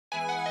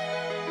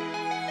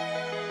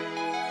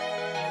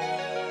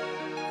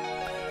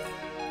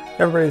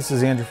Everybody, this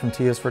is Andrew from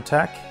T is for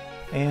Tech,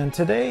 and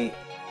today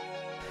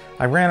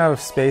I ran out of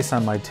space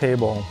on my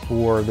table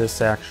for this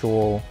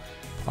actual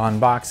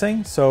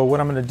unboxing. So what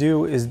I'm going to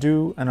do is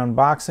do an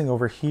unboxing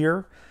over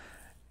here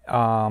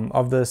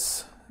of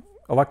this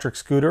electric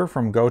scooter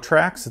from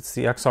GOTRAX. It's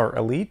the XR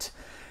Elite,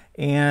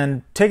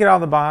 and take it out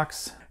of the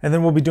box, and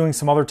then we'll be doing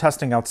some other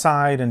testing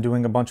outside and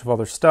doing a bunch of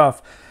other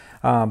stuff.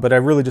 But I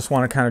really just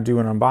want to kind of do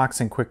an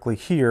unboxing quickly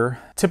here.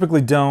 Typically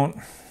don't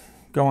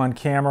go on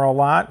camera a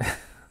lot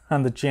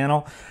on the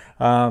channel.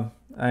 I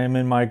am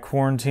in my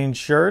quarantine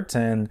shirt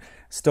and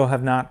still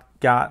have not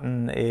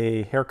gotten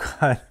a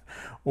haircut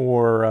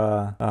or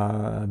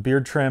a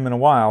beard trim in a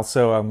while,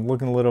 so I'm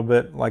looking a little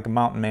bit like a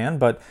mountain man,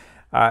 but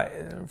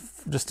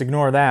just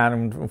ignore that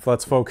and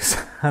let's focus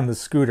on the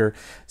scooter.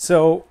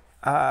 So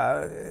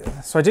I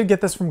did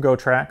get this from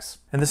GOTRAX,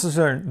 and this is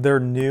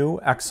their new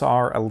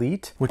XR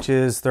Elite, which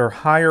is their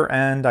higher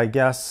end, I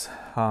guess,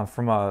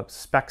 from a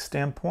spec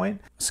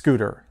standpoint,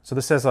 scooter. So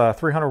this has a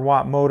 300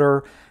 watt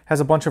motor, has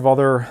a bunch of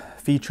other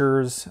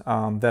features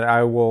that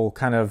I will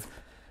kind of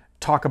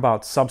talk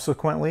about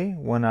subsequently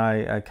when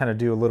I kind of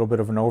do a little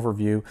bit of an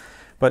overview.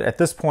 But at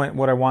this point,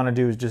 what I want to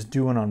do is just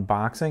do an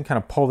unboxing, kind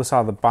of pull this out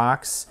of the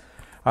box.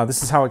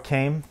 This is how it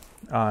came,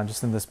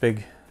 just in this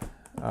big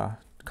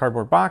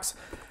cardboard box.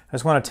 I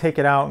just want to take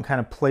it out and kind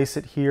of place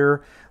it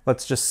here.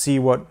 Let's just see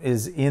what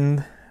is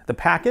in the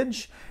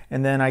package,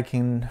 and then I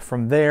can,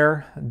 from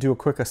there, do a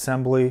quick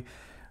assembly.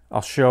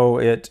 I'll show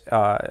it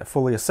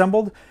fully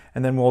assembled,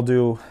 and then we'll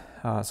do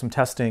some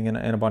testing and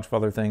a bunch of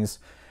other things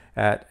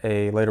at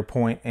a later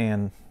point,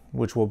 and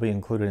which will be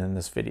included in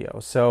this video.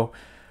 So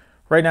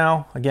right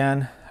now,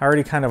 again, I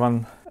already kind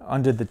of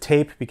undid the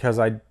tape because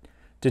I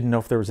didn't know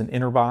if there was an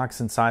inner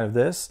box inside of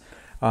this,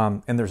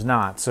 and there's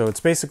not. So it's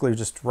basically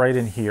just right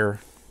in here.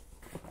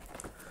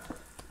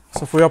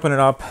 So if we open it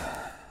up,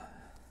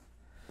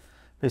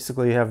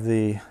 basically you have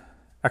the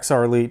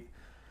XR Elite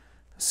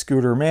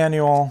scooter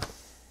manual.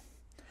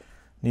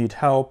 Need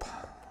help?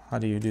 How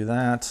do you do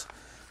that?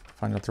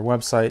 Find out their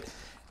website.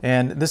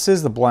 And this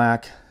is the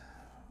black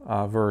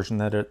version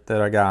that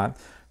I got.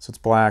 So it's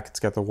black,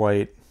 it's got the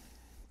white.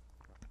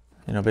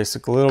 You know,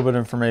 basically a little bit of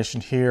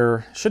information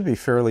here. Should be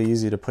fairly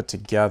easy to put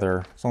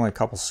together. There's only a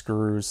couple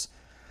screws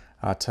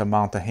to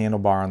mount the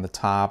handlebar on the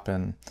top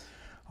and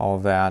all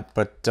of that.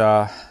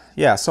 But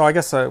yeah, so I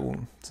guess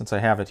since I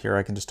have it here,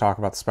 I can just talk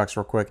about the specs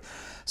real quick.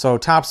 So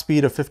top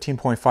speed of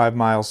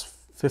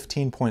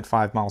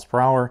 15.5 miles per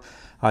hour,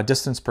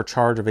 distance per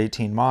charge of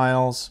 18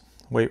 miles,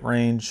 weight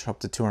range up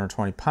to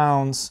 220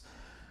 pounds.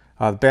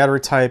 The battery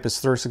type is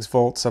 36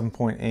 volt,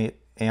 7.8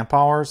 amp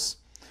hours.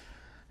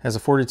 Has a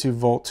 42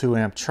 volt, 2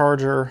 amp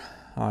charger.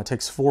 It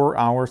takes 4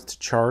 hours to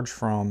charge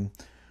from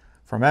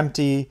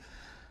empty.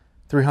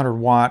 300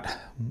 watt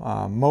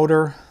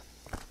motor,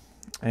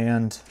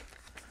 and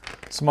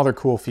some other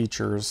cool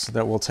features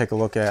that we'll take a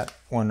look at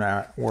when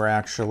we're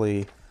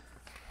actually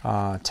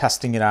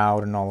testing it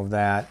out and all of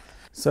that.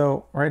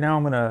 So right now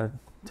I'm gonna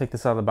take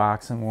this out of the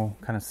box and we'll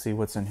kind of see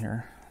what's in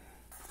here.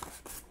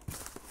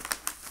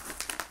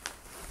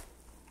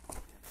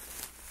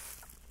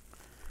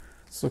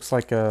 This looks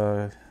like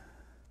a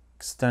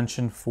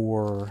extension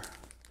for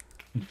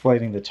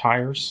inflating the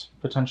tires,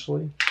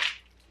 potentially.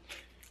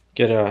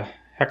 Get a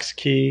hex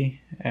key,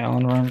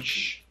 Allen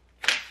wrench.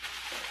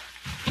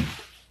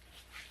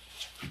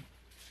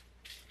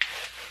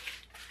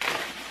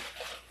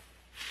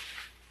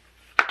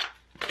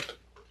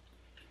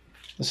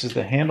 This is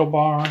the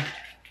handlebar.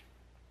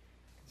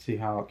 See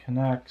how it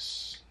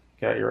connects.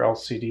 Got your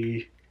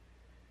LCD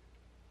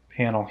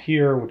panel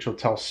here, which will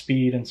tell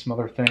speed and some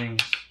other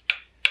things.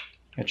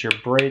 Got your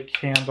brake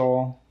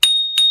handle,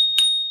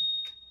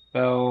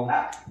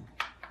 bell,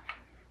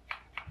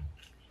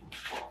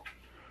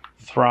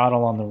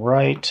 throttle on the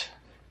right.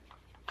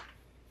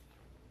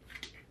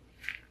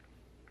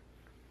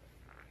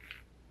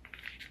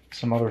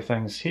 Some other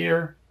things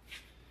here.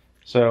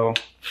 So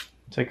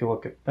take a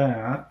look at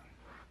that.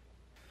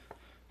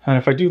 And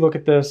if I do look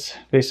at this,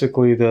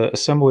 basically the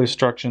assembly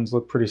instructions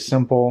look pretty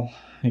simple.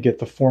 You get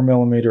the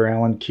 4mm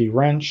Allen key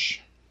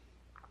wrench,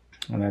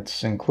 and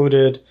that's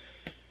included.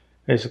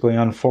 Basically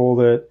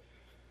unfold it,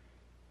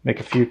 make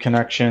a few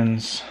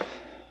connections.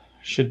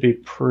 Should be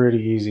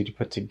pretty easy to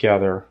put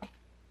together.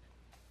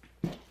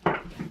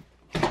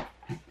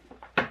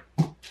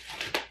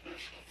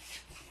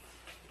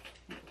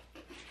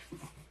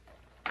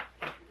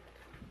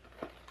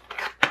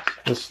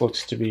 This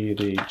looks to be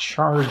the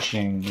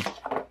charging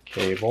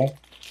cable.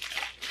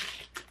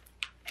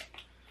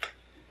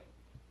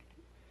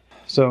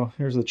 So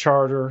here's the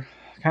charger.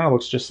 Kind of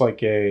looks just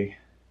like a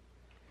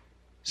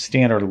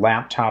standard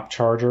laptop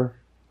charger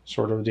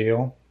sort of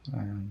deal.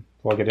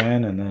 Plug it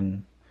in and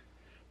then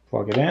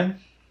plug it in.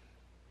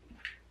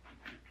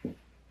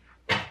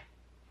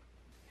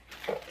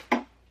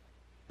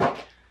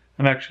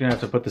 I'm actually gonna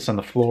have to put this on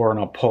the floor, and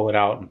I'll pull it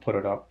out and put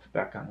it up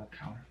back on the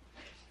counter.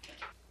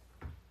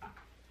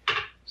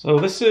 So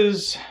this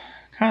is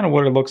kind of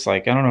what it looks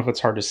like. I don't know if it's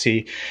hard to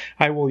see.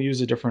 I will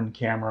use a different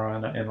camera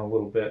in a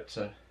little bit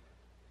to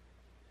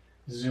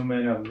zoom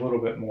in a little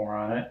bit more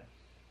on it.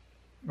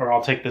 Or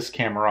I'll take this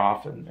camera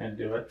off and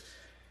do it.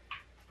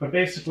 But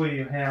basically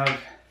you have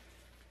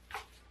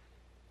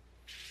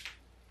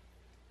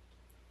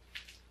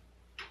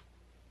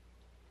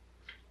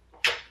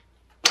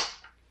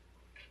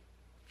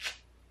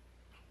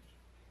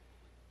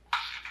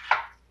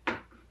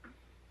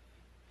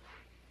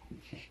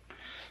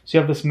so you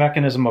have this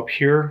mechanism up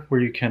here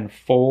where you can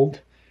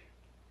fold.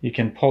 You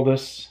can pull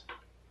this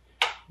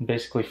and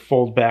basically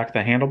fold back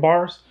the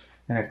handlebars,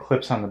 and it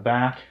clips on the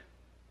back.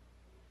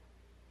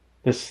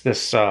 This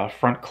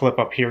front clip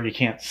up here you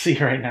can't see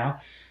right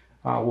now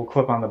will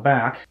clip on the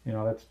back. You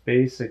know, that's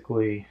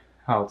basically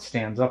how it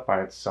stands up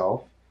by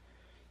itself.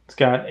 It's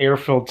got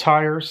air-filled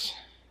tires,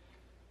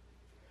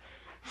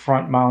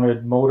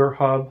 front-mounted motor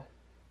hub.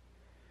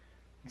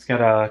 It's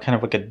got a kind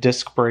of like a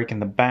disc brake in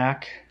the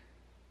back.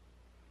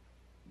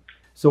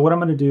 So what I'm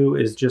going to do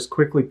is just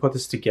quickly put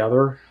this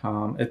together.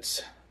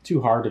 It's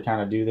too hard to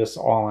kind of do this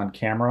all on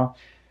camera.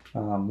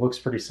 Looks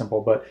pretty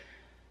simple, but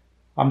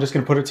I'm just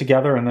going to put it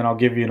together and then I'll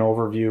give you an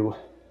overview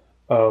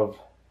of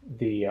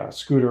the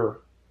scooter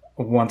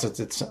once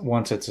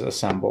it's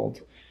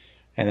assembled,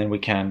 and then we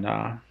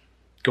can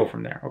go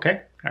from there.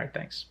 Okay? All right,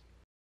 thanks.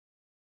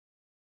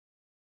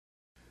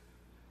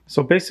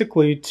 So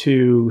basically,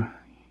 to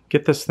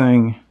get this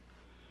thing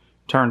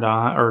turned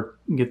on or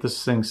get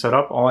this thing set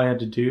up, all I had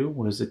to do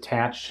was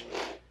attach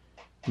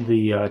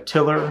the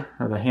tiller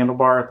or the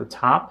handlebar at the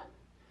top.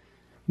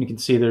 You can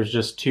see there's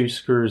just 2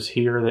 screws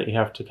here that you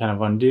have to kind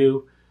of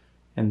undo,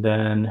 and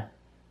then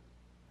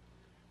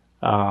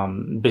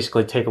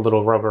basically take a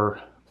little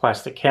rubber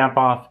plastic cap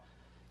off,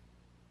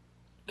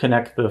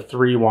 connect the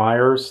 3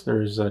 wires.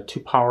 There's 2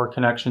 power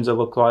connections it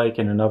look like,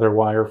 and another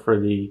wire for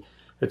the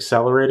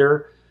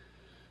accelerator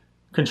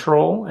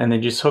control, and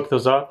then just hook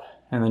those up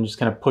and then just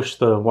kind of push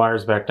the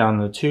wires back down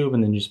the tube,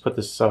 and then you just put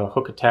this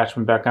hook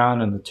attachment back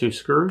on and the 2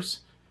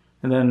 screws.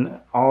 And then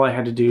all I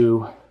had to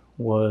do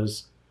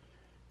was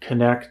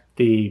connect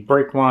the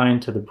brake line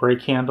to the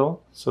brake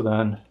handle, so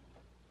then,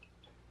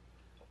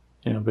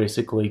 you know,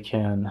 basically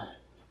can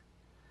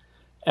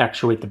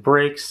actuate the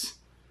brakes.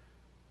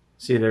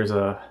 See, there's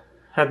a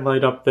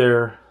headlight up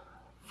there,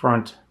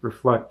 front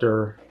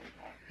reflector,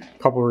 a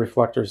couple of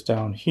reflectors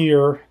down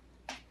here.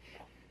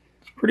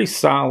 Pretty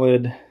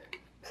solid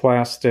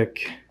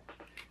plastic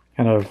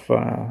kind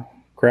of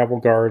gravel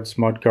guards,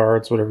 mud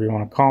guards, whatever you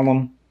want to call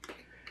them.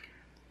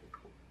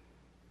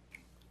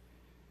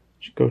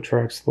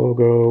 GOTRAX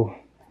logo.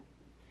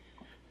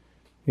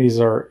 These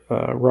are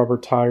rubber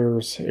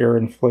tires, air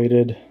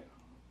inflated.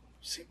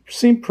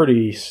 Seem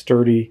pretty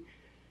sturdy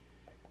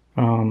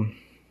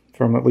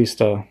from at least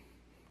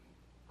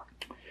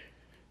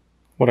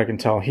what I can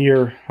tell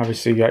here.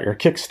 Obviously you got your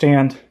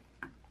kickstand.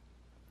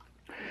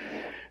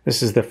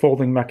 This is the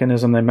folding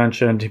mechanism they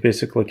mentioned. You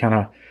basically kind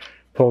of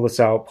pull this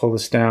out, pull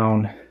this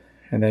down,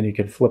 and then you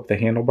can flip the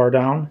handlebar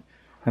down,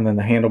 and then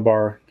the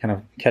handlebar kind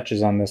of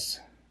catches on this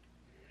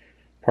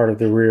part of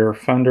the rear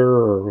fender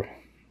or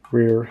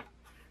rear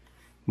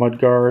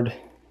mudguard.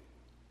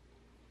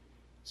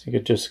 So you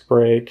get disc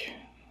brake,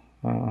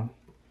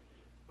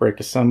 brake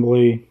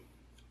assembly,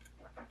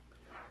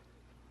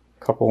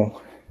 a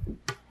couple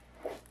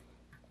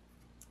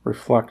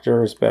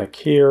reflectors back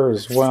here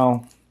as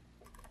well.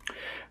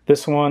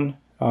 This one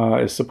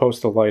is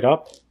supposed to light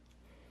up.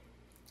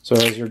 So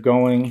as you're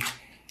going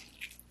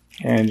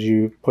and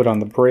you put on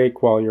the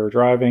brake while you're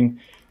driving,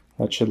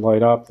 that should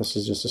light up. This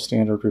is just a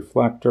standard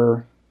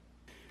reflector.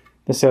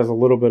 This has a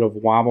little bit of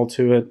wobble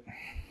to it,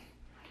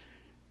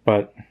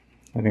 but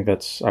I think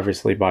that's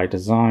obviously by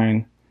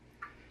design.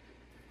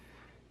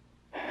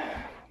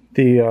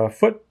 The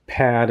foot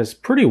pad is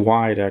pretty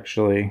wide,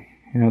 actually.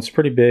 You know, it's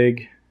pretty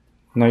big,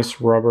 nice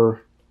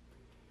rubber.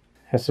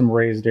 Has some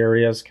raised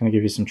areas, kind of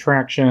give you some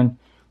traction.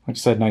 Like I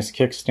said, nice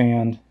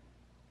kickstand.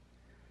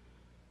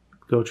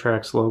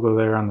 GOTRAX logo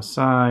there on the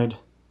side.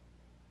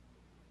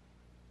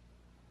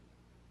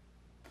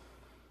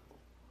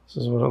 This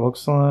is what it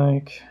looks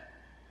like.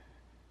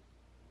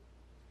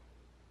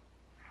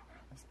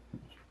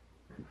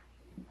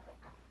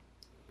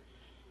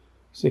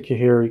 So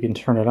here you can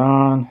turn it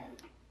on.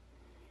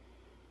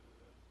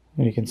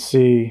 And you can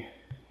see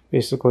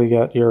basically you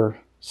got your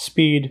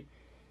speed,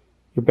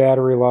 your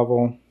battery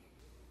level.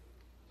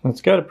 And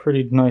it's got a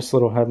pretty nice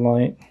little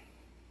headlight.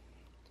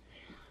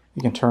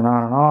 You can turn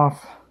on and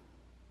off.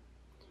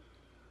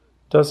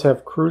 It does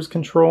have cruise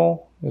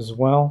control as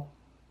well.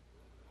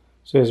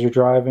 So as you're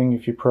driving,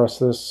 if you press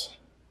this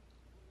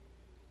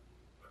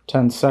for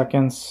 10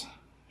 seconds,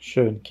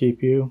 should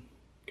keep you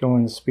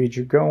going the speed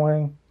you're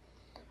going.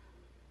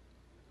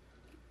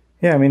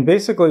 Yeah, I mean,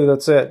 basically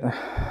that's it.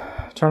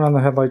 Turn on the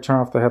headlight, turn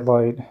off the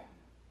headlight.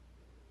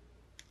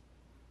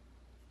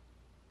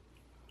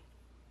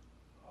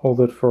 Hold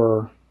it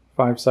for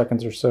 5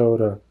 seconds or so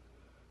to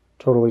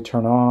totally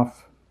turn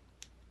off.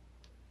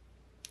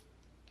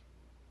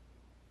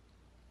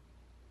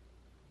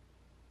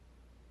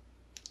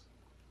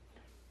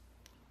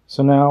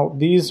 So now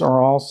these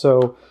are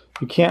also,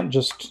 you can't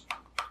just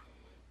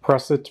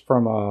press it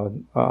from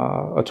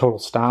a total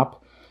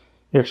stop.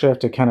 You actually have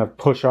to kind of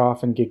push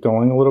off and get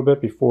going a little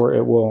bit before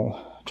it will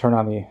turn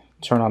on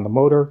the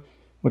motor,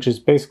 which is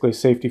basically a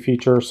safety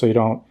feature so you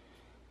don't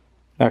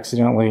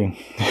accidentally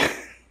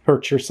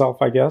hurt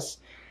yourself, I guess.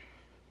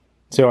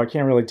 So I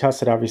can't really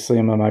test it, obviously.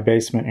 I'm in my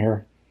basement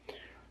here.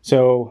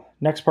 So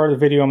next part of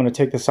the video, I'm going to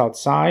take this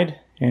outside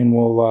and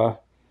we'll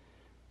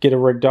get it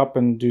rigged up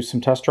and do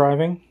some test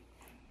driving.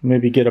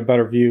 Maybe get a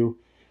better view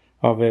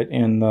of it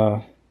in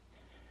the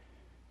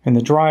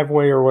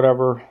driveway or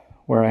whatever,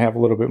 where I have a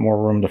little bit more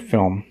room to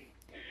film.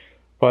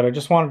 But I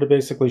just wanted to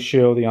basically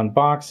show the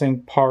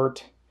unboxing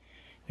part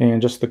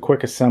and just the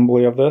quick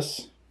assembly of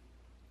this.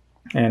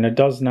 And it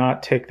does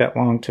not take that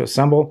long to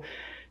assemble.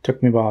 It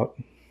took me about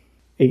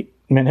 8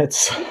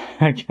 minutes,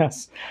 I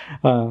guess.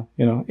 5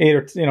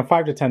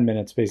 to 10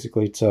 minutes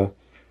basically to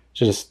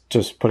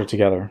just put it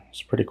together.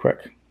 It's pretty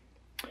quick.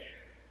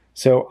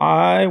 So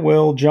I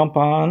will jump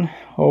on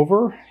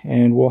over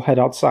and we'll head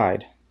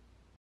outside.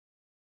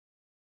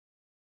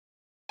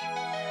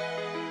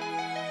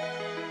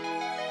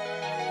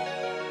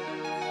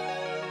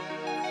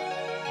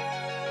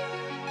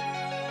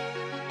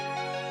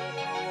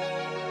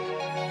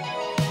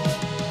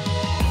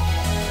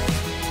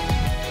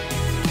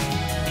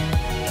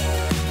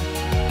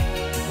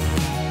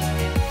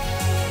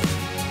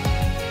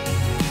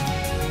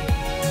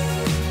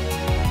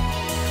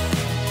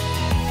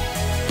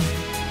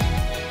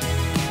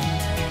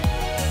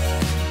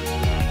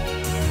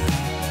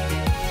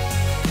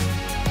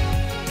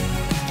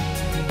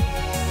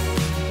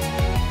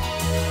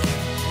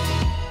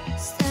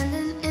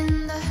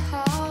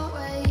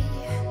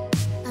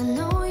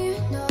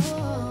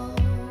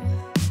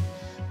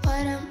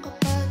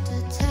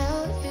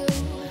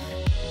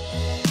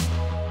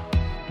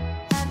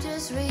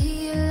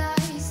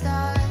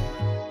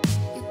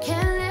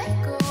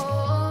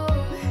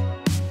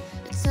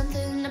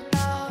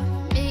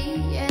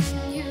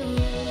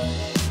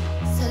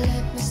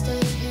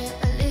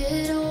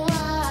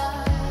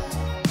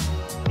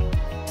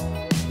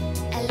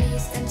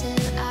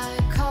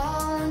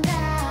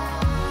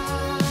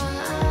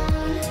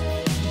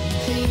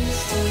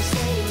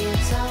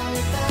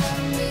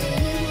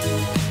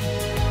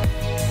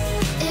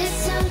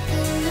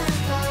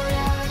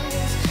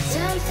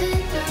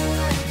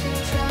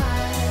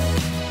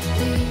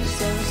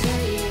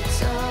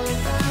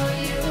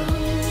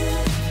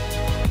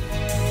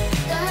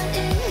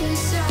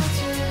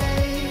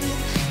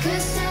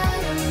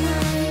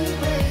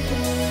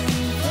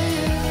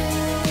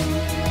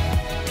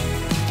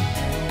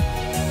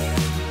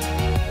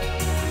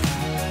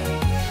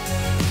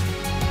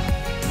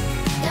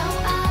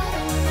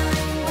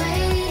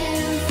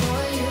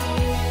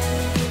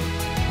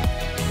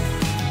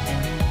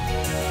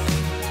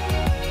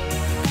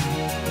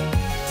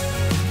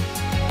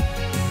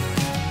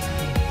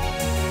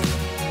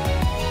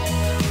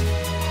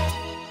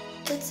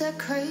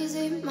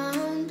 Crazy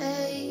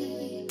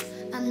Monday,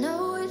 I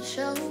know it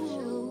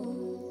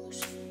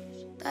shows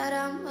that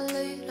I'm a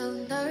little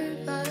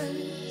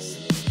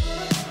nervous.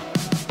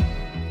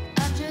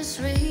 I've just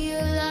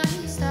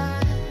realized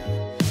that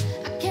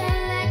I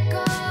can't let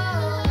go.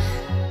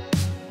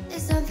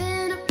 There's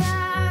something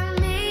about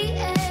me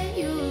and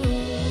you,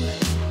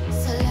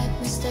 so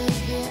let me stay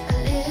here a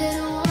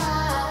little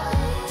while,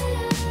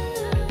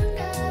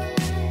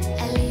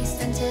 at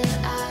least until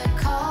I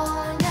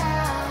calm down.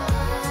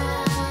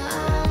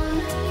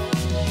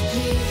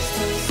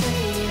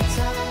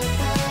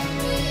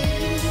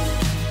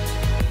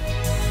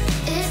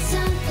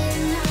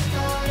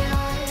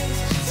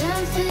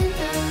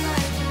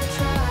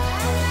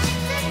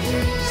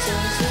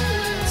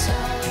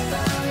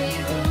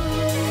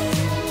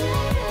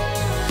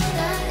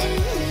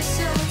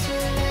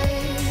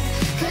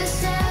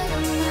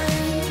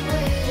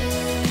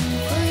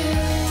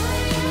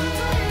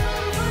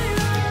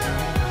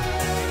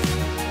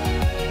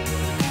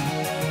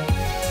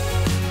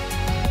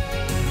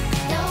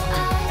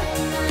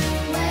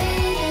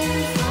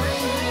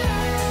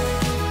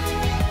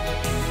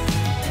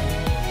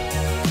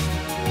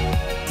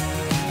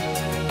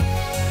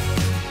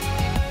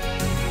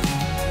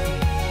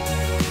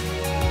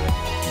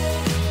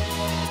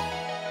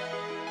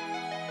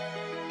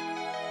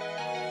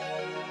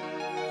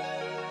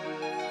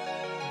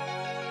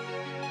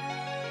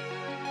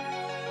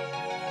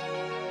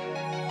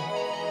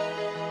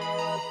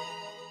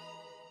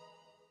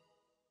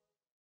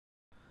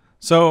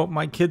 So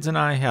my kids and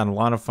I had a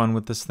lot of fun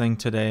with this thing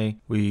today.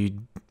 We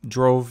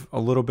drove a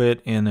little bit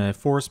in a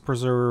forest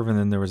preserve, and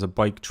then there was a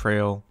bike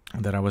trail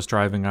that I was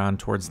driving on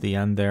towards the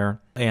end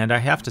there. And I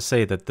have to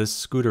say that this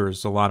scooter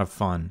is a lot of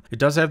fun. It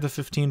does have the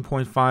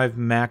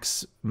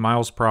 15.5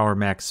 miles per hour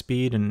max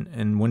speed,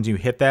 and when you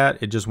hit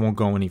that, it just won't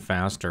go any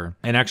faster.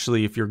 And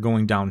actually, if you're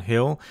going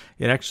downhill,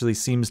 it actually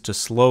seems to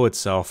slow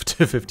itself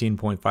to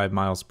 15.5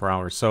 miles per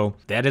hour. So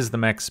that is the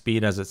max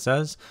speed as it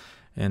says,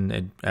 and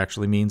it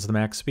actually means the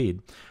max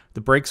speed.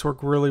 The brakes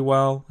work really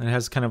well. It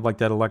has kind of like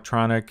that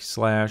electronic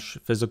slash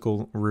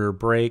physical rear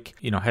brake.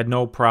 You know, had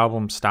no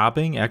problem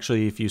stopping.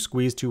 Actually, if you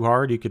squeeze too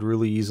hard, you could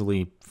really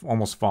easily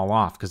almost fall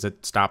off because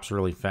it stops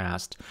really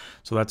fast.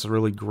 So that's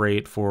really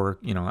great for,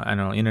 you know, I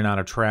know in and out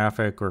of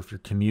traffic, or if you're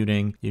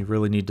commuting, you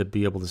really need to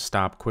be able to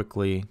stop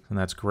quickly, and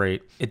that's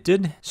great. It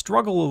did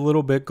struggle a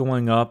little bit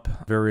going up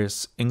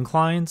various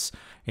inclines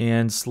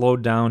and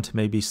slowed down to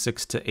maybe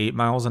 6 to 8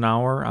 miles an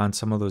hour on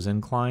some of those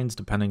inclines,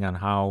 depending on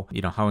how,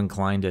 you know, how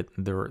inclined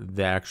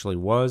that actually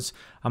was.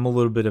 I'm a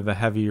little bit of a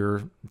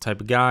heavier type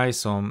of guy,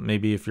 so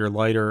maybe if you're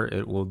lighter,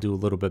 it will do a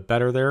little bit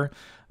better there.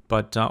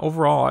 But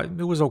overall,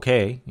 it was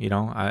okay. You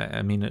know,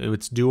 I mean,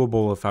 it's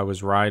doable if I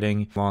was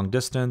riding long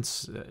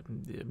distance,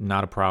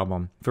 not a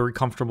problem. Very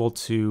comfortable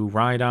to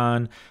ride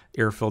on.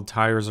 Air-filled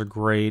tires are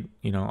great,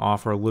 you know,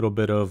 offer a little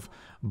bit of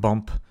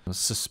bump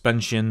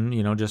suspension,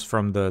 you know, just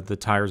from the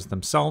tires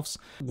themselves.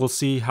 We'll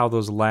see how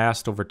those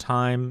last over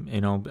time.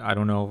 You know, I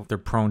don't know if they're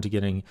prone to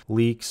getting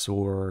leaks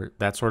or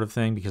that sort of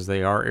thing because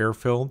they are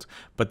air-filled,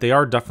 but they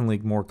are definitely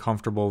more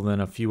comfortable than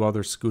a few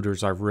other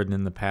scooters I've ridden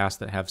in the past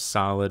that have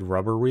solid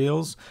rubber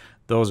wheels.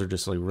 Those are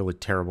just like really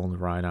terrible to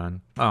ride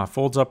on.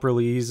 Folds up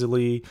really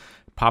easily,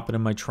 pop it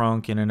in my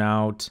trunk, in and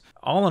out.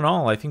 All in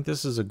all, I think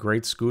this is a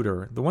great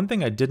scooter. The one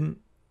thing I didn't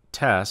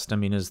test, I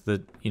mean, is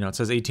that, you know, it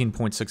says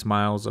 18.6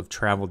 miles of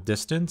travel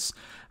distance.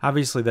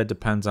 Obviously, that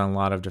depends on a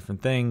lot of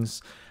different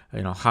things.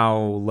 You know, how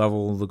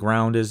level the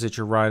ground is that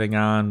you're riding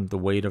on, the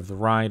weight of the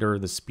rider,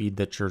 the speed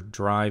that you're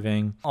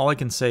driving. All I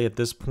can say at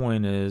this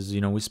point is, you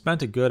know, we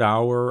spent a good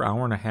hour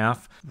and a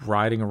half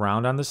riding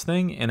around on this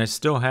thing, and I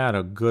still had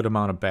a good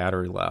amount of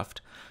battery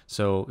left.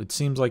 So it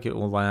seems like it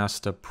will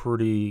last a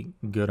pretty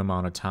good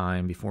amount of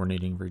time before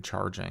needing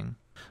recharging.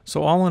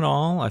 So all in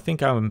all, I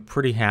think I'm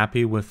pretty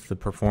happy with the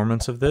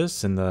performance of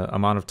this and the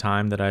amount of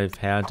time that I've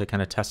had to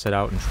kind of test it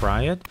out and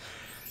try it.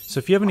 So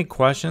if you have any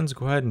questions,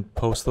 go ahead and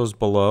post those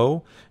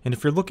below. And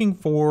if you're looking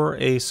for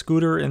a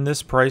scooter in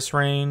this price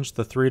range,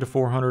 the $300 to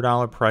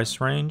 $400 price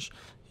range,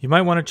 you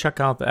might want to check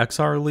out the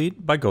XR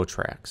Elite by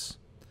GOTRAX.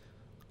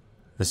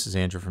 This is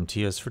Andrew from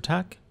TS for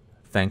Tech.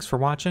 Thanks for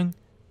watching,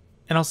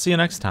 and I'll see you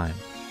next time.